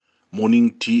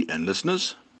Morning tea and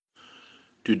listeners.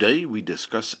 Today we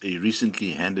discuss a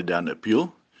recently handed down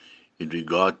appeal in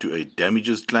regard to a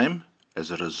damages claim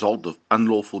as a result of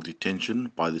unlawful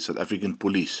detention by the South African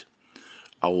Police.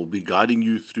 I will be guiding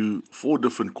you through four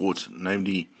different courts,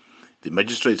 namely the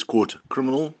Magistrates Court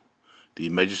Criminal, the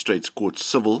Magistrates Court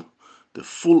Civil, the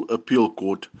Full Appeal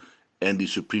Court, and the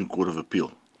Supreme Court of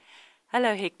Appeal.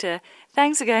 Hello, Hector.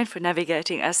 Thanks again for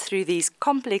navigating us through these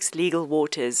complex legal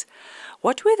waters.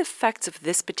 What were the facts of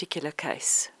this particular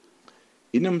case?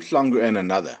 In Mhlangu and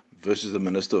another versus the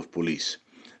Minister of Police,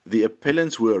 the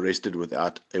appellants were arrested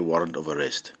without a warrant of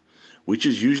arrest, which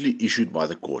is usually issued by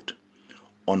the court,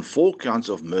 on 4 counts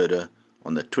of murder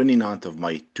on the 29th of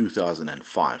May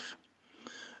 2005.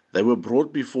 They were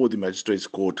brought before the Magistrates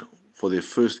Court for their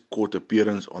first court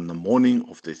appearance on the morning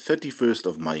of the 31st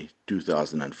of May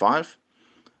 2005.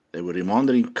 They were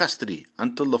remanded in custody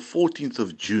until the 14th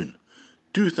of June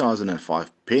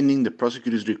 2005, pending the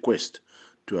prosecutor's request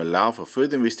to allow for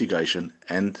further investigation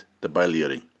and the bail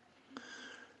hearing.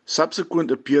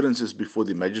 Subsequent appearances before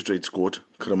the Magistrates Court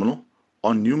Criminal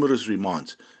on numerous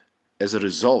remands as a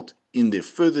result in their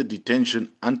further detention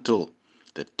until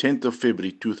the 10th of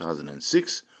February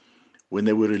 2006, when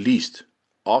they were released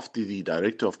after the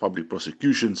Director of Public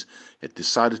Prosecutions had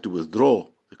decided to withdraw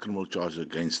the criminal charges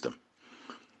against them.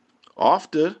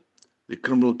 After the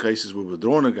criminal cases were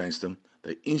withdrawn against them,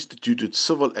 they instituted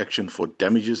civil action for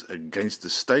damages against the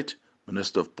State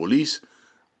Minister of Police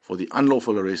for the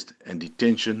unlawful arrest and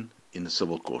detention in the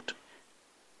civil court.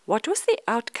 What was the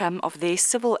outcome of their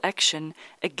civil action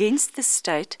against the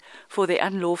state for the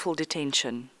unlawful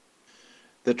detention?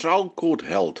 The trial court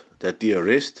held that the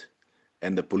arrest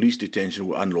and the police detention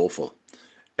were unlawful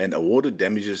and awarded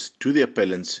damages to the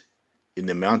appellants in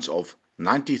the amounts of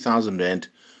 90,000 rand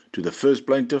to the first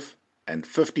plaintiff and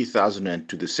 50,000 rand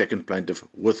to the second plaintiff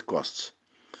with costs.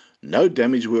 No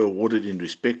damage were awarded in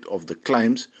respect of the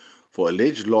claims for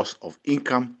alleged loss of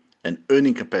income and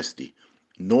earning capacity,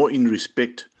 nor in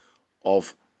respect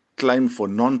of claim for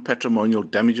non-patrimonial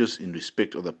damages in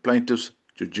respect of the plaintiff's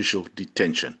judicial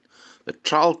detention. The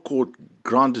trial court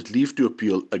granted leave to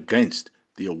appeal against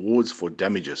the awards for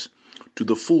damages to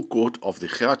the full court of the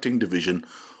Gauteng Division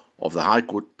of the High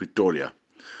Court, Pretoria.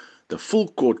 The full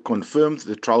court confirmed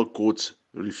the trial court's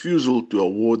refusal to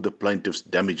award the plaintiffs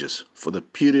damages for the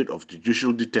period of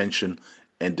judicial detention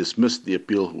and dismissed the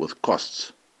appeal with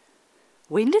costs.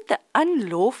 When did the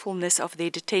unlawfulness of their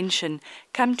detention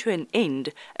come to an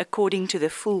end, according to the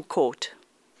full court?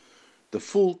 The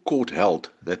full court held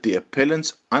that the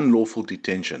appellants' unlawful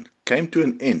detention came to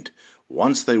an end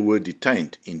once they were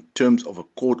detained in terms of a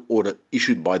court order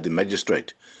issued by the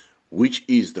magistrate, which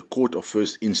is the court of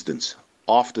first instance,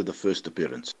 after the first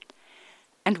appearance.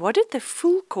 And what did the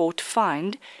full court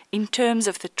find in terms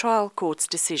of the trial court's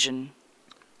decision?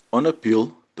 On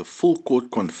appeal, the full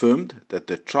court confirmed that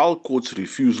the trial court's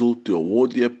refusal to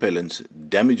award the appellants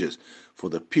damages for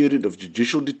the period of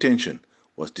judicial detention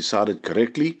was decided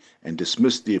correctly and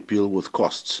dismissed the appeal with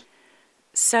costs.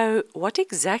 So, what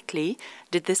exactly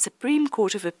did the Supreme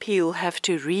Court of Appeal have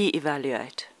to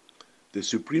re-evaluate? The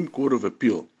Supreme Court of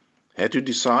Appeal had to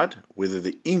decide whether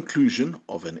the inclusion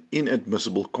of an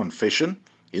inadmissible confession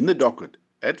in the docket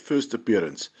at first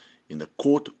appearance in the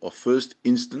court of first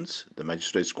instance, the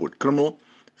Magistrates Court Criminal,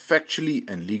 factually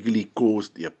and legally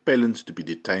caused the appellants to be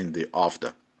detained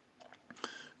thereafter.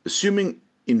 Assuming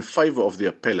in favor of the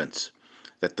appellants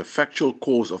that the factual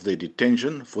cause of their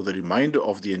detention for the remainder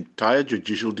of the entire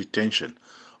judicial detention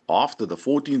after the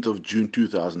 14th of June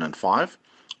 2005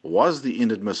 was the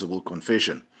inadmissible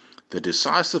confession, the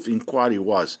decisive inquiry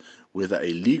was whether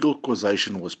a legal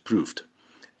causation was proved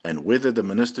and whether the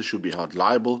minister should be held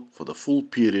liable for the full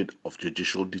period of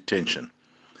judicial detention.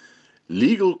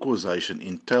 Legal causation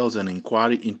entails an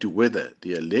inquiry into whether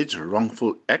the alleged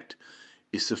wrongful act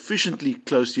is sufficiently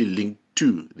closely linked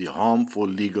to the harmful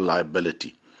legal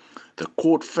liability. The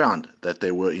court found that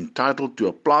they were entitled to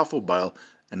apply for bail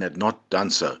and had not done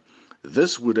so.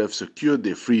 This would have secured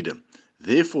their freedom.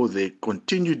 Therefore, their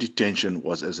continued detention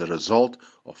was as a result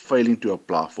of failing to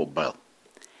apply for bail.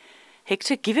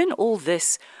 Hector, given all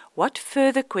this, what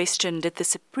further question did the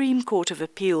Supreme Court of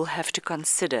Appeal have to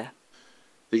consider?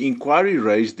 The inquiry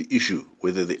raised the issue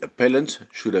whether the appellants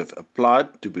should have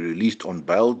applied to be released on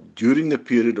bail during the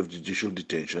period of judicial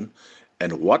detention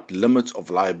and what limits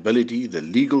of liability the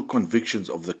legal convictions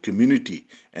of the community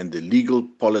and the legal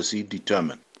policy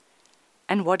determine.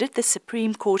 And what did the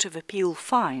Supreme Court of Appeal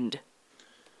find?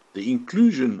 The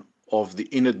inclusion of the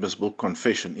inadmissible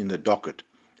confession in the docket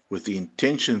with the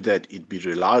intention that it be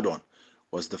relied on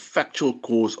was the factual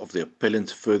cause of the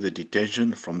appellant's further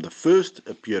detention from the first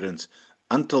appearance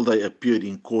until they appeared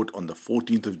in court on the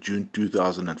 14th of June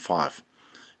 2005.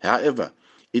 However,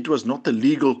 it was not the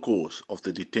legal cause of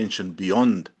the detention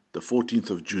beyond the 14th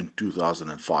of June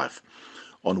 2005,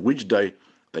 on which day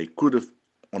they could have,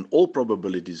 on all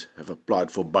probabilities, have applied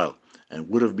for bail and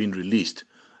would have been released,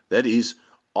 that is,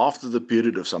 after the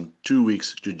period of some 2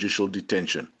 weeks judicial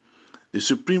detention. The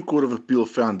Supreme Court of Appeal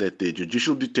found that their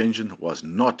judicial detention was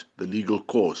not the legal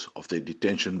cause of their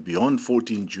detention beyond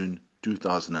 14 June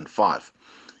 2005.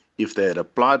 If they had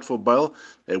applied for bail,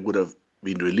 they would have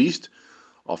been released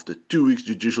after 2 weeks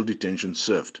judicial detention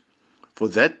served. For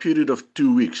that period of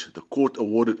 2 weeks, the court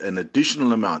awarded an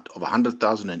additional amount of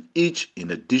 100,000 each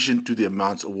in addition to the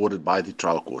amounts awarded by the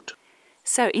trial court.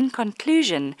 So, in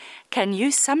conclusion, can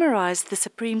you summarize the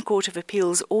Supreme Court of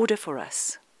Appeal's order for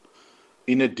us?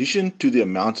 In addition to the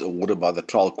amounts awarded by the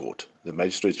trial court, the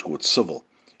Magistrates Court Civil,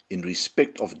 in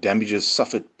respect of damages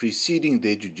suffered preceding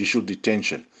their judicial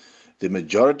detention, the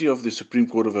majority of the Supreme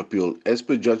Court of Appeal, as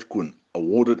per Judge Kuhn,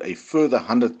 awarded a further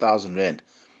 100,000 rand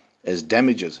as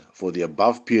damages for the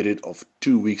above period of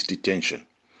 2 weeks detention.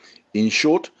 In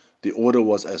short, the order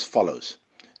was as follows.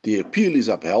 The appeal is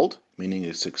upheld, meaning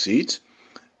it succeeds.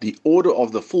 The order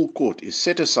of the full court is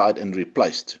set aside and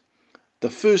replaced. The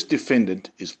first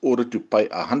defendant is ordered to pay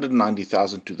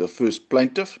 190,000 to the first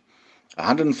plaintiff,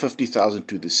 150,000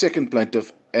 to the second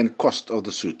plaintiff, and cost of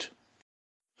the suit.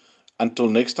 Until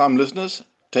next time, listeners,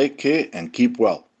 take care and keep well.